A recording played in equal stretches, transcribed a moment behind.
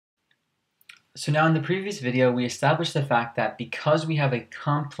So now in the previous video, we established the fact that because we have a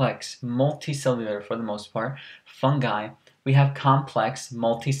complex multicellular, for the most part, fungi, we have complex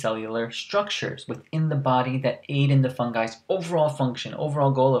multicellular structures within the body that aid in the fungi's overall function,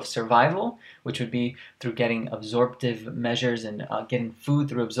 overall goal of survival, which would be through getting absorptive measures and getting food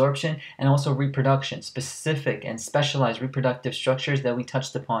through absorption, and also reproduction, specific and specialized reproductive structures that we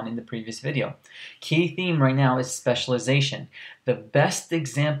touched upon in the previous video. Key theme right now is specialization. The best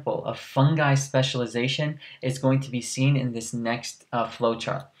example of fungi specialization is going to be seen in this next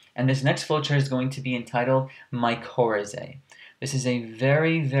flowchart. And this next flowchart is going to be entitled Mycorrhizae. This is a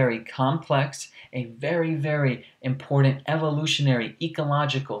very, very complex, a very, very important evolutionary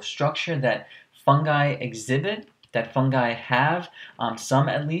ecological structure that fungi exhibit, that fungi have, some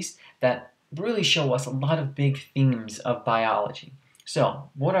at least, that really show us a lot of big themes of biology. So,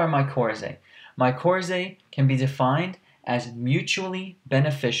 what are mycorrhizae? Mycorrhizae can be defined as mutually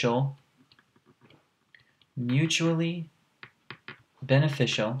beneficial relationships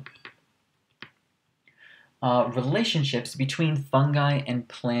between fungi and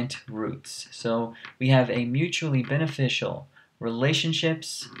plant roots. So we have a mutually beneficial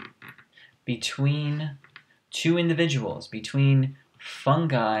relationships between two individuals, between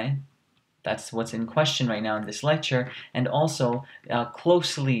fungi, that's what's in question right now in this lecture, and also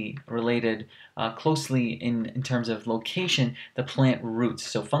closely related, closely in terms of location, the plant roots.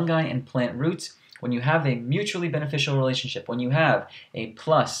 So fungi and plant roots, when you have a mutually beneficial relationship, when you have a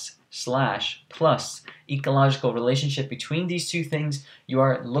plus ecological relationship between these two things, you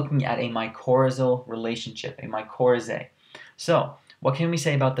are looking at a mycorrhizal relationship, a mycorrhizae. So, what can we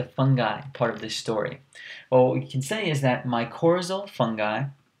say about the fungi part of this story? Well, what we can say is that mycorrhizal fungi,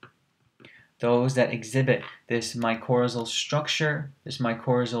 those that exhibit this mycorrhizal structure, this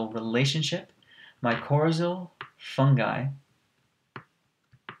mycorrhizal relationship, mycorrhizal fungi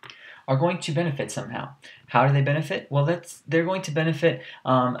are going to benefit somehow. How do they benefit? Well, they're going to benefit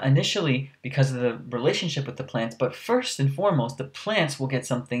initially because of the relationship with the plants, but first and foremost, the plants will get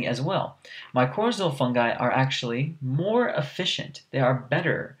something as well. Mycorrhizal fungi are actually more efficient. They are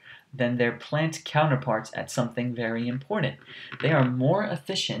better than their plant counterparts at something very important. They are more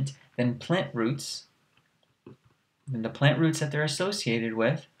efficient than plant roots, than the plant roots that they're associated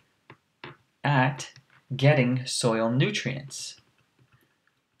with, at getting soil nutrients.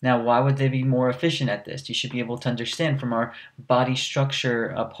 Now, why would they be more efficient at this? You should be able to understand from our body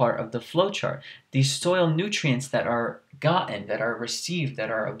structure part of the flowchart. These soil nutrients that are gotten, that are received, that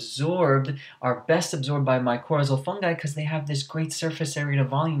are absorbed, are best absorbed by mycorrhizal fungi because they have this great surface area to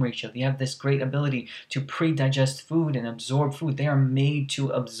volume ratio. They have this great ability to pre-digest food and absorb food. They are made to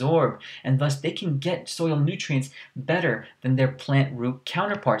absorb, and thus they can get soil nutrients better than their plant root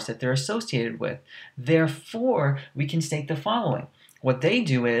counterparts that they're associated with. Therefore, we can state the following. What they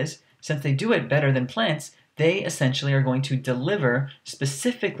do is, since they do it better than plants, they essentially are going to deliver,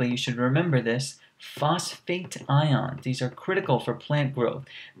 specifically, you should remember this, phosphate ions. These are critical for plant growth.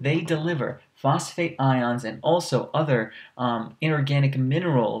 They deliver phosphate ions and also other inorganic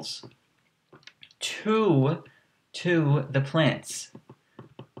minerals to the plants.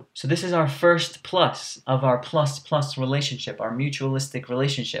 So this is our first plus of our plus-plus relationship, our mutualistic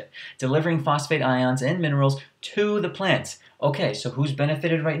relationship, delivering phosphate ions and minerals to the plants. Okay, so who's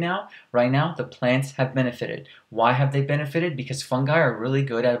benefited right now? Right now, the plants have benefited. Why have they benefited? Because fungi are really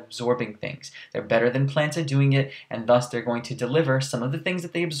good at absorbing things. They're better than plants at doing it, and thus they're going to deliver some of the things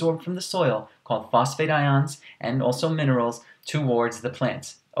that they absorb from the soil, called phosphate ions and also minerals, towards the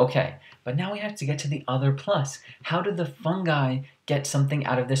plants. Okay, but now we have to get to the other plus. How do the fungi get something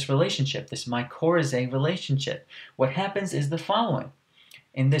out of this relationship, this mycorrhizae relationship? What happens is the following.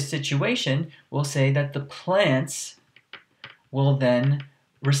 In this situation, we'll say that the plants will then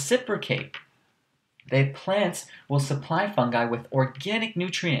reciprocate. The plants will supply fungi with organic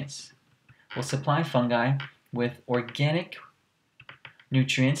nutrients. Will supply fungi with organic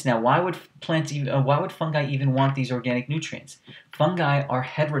nutrients. Now, why would fungi even want these organic nutrients? Fungi are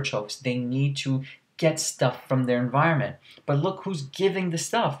heterotrophs. They need to get stuff from their environment. But look who's giving the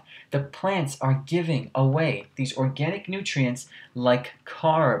stuff. The plants are giving away these organic nutrients like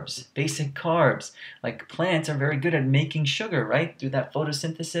carbs, basic carbs. Like plants are very good at making sugar, right? Through that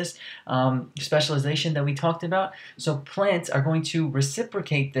photosynthesis specialization that we talked about. So plants are going to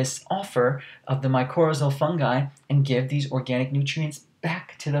reciprocate this offer of the mycorrhizal fungi and give these organic nutrients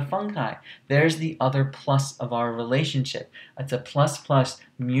back to the fungi. There's the other plus of our relationship. It's a plus-plus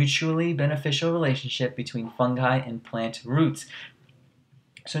mutually beneficial relationship between fungi and plant roots.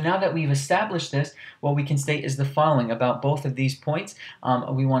 So now that we've established this, what we can state is the following about both of these points.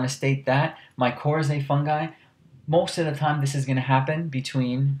 We want to state that mycorrhizae fungi, most of the time this is going to happen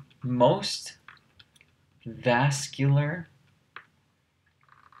between most vascular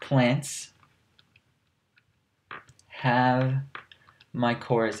plants have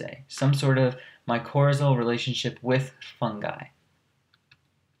mycorrhizae, some sort of mycorrhizal relationship with fungi.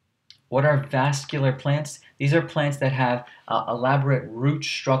 What are vascular plants? These are plants that have elaborate root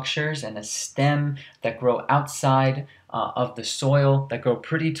structures and a stem that grow outside of the soil, that grow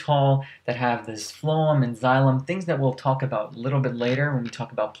pretty tall, that have this phloem and xylem, things that we'll talk about a little bit later when we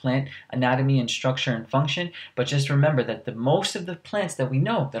talk about plant anatomy and structure and function. But just remember that most of the plants that we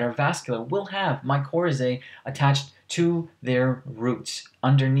know that are vascular will have mycorrhizae attached to their roots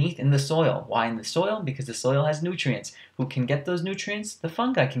underneath in the soil. Why in the soil? Because the soil has nutrients. Who can get those nutrients? The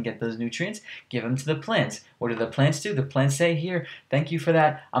fungi can get those nutrients. Give them to the plants. What do the plants do? The plants say, here, thank you for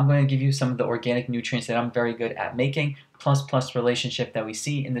that. I'm going to give you some of the organic nutrients that I'm very good at making. Plus relationship that we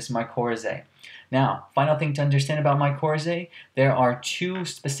see in this mycorrhizae. Now, final thing to understand about mycorrhizae, there are two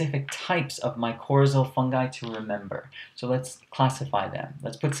specific types of mycorrhizal fungi to remember. So let's classify them.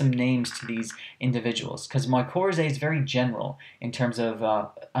 Let's put some names to these individuals, because mycorrhizae is very general in terms of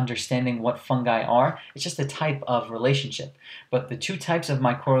understanding what fungi are. It's just a type of relationship. But the two types of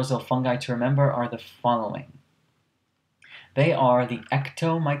mycorrhizal fungi to remember are the following. They are the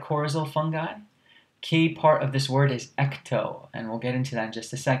ectomycorrhizal fungi. Key part of this word is ecto, and we'll get into that in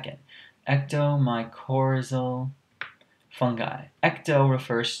just a second. Ectomycorrhizal fungi. Ecto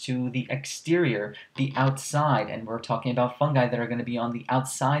refers to the exterior, the outside, and we're talking about fungi that are going to be on the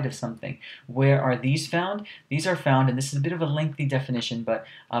outside of something. Where are these found? These are found, and this is a bit of a lengthy definition, but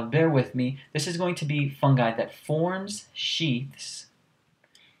bear with me. This is going to be fungi that forms sheaths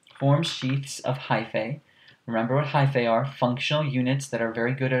of hyphae. Remember what hyphae are, functional units that are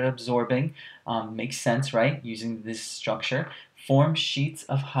very good at absorbing. Makes sense, right? Using this structure. Form sheets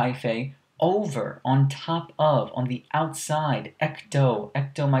of hyphae over, on top of, on the outside,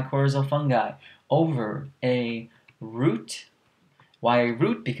 ectomycorrhizal fungi, over a root. Why a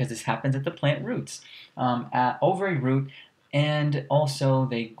root? Because this happens at the plant roots. Over a root, and also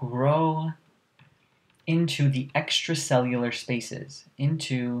they grow into the extracellular spaces,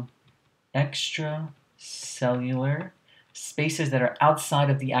 into extracellular spaces that are outside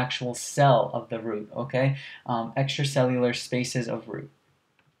of the actual cell of the root, okay? Extracellular spaces of root.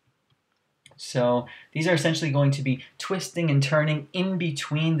 So these are essentially going to be twisting and turning in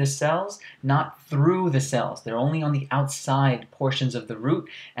between the cells, not through the cells. They're only on the outside portions of the root,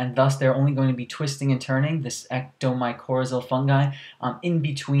 and thus they're only going to be twisting and turning this ectomycorrhizal fungi in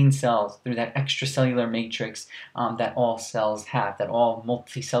between cells through that extracellular matrix that all cells have, that all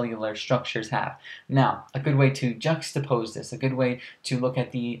multicellular structures have. Now, a good way to juxtapose this, a good way to look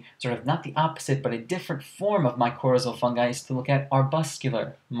at the sort of not the opposite but a different form of mycorrhizal fungi is to look at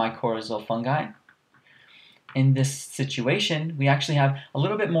arbuscular mycorrhizal fungi. In this situation, we actually have a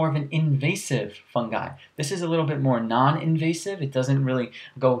little bit more of an invasive fungi. This is a little bit more non-invasive. It doesn't really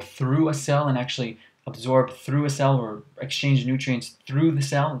go through a cell and actually absorb through a cell or exchange nutrients through the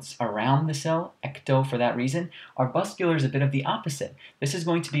cell. It's around the cell, ecto for that reason. Arbuscular is a bit of the opposite. This is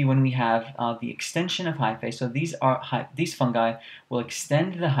going to be when we have the extension of hyphae. So these fungi will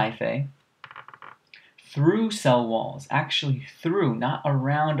extend the hyphae through cell walls, actually through, not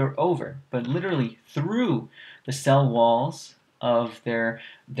around or over, but literally through the cell walls of their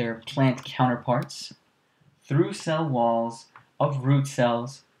plant counterparts, through cell walls of root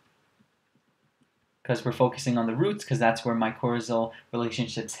cells, because we're focusing on the roots, because that's where mycorrhizal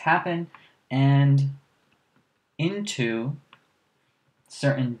relationships happen, and into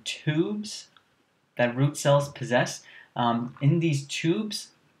certain tubes that root cells possess. In these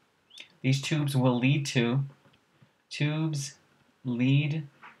tubes will lead to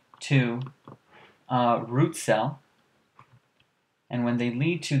root cell, and when they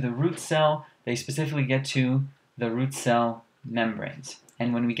lead to the root cell, they specifically get to the root cell membranes.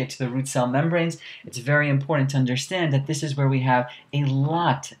 And when we get to the root cell membranes, it's very important to understand that this is where we have a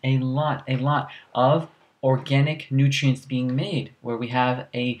lot of organic nutrients being made, where we have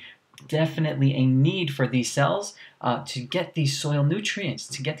definitely a need for these cells to get these soil nutrients,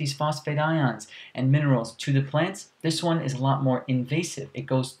 to get these phosphate ions and minerals to the plants. This one is a lot more invasive. It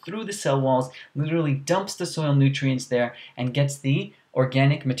goes through the cell walls, literally dumps the soil nutrients there, and gets the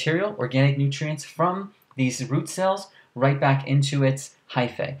organic material, organic nutrients from these root cells right back into its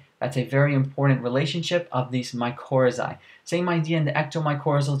hyphae. That's a very important relationship of these mycorrhizae. Same idea in the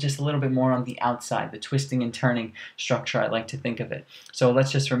ectomycorrhizal, just a little bit more on the outside, the twisting and turning structure, I like to think of it. So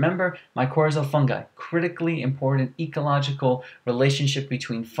let's just remember, mycorrhizal fungi, critically important ecological relationship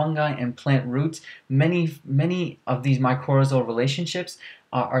between fungi and plant roots. Many of these mycorrhizal relationships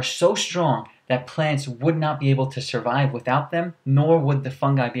are so strong that plants would not be able to survive without them, nor would the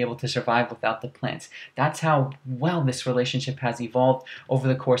fungi be able to survive without the plants. That's how well this relationship has evolved over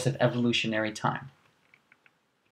the course of evolutionary time.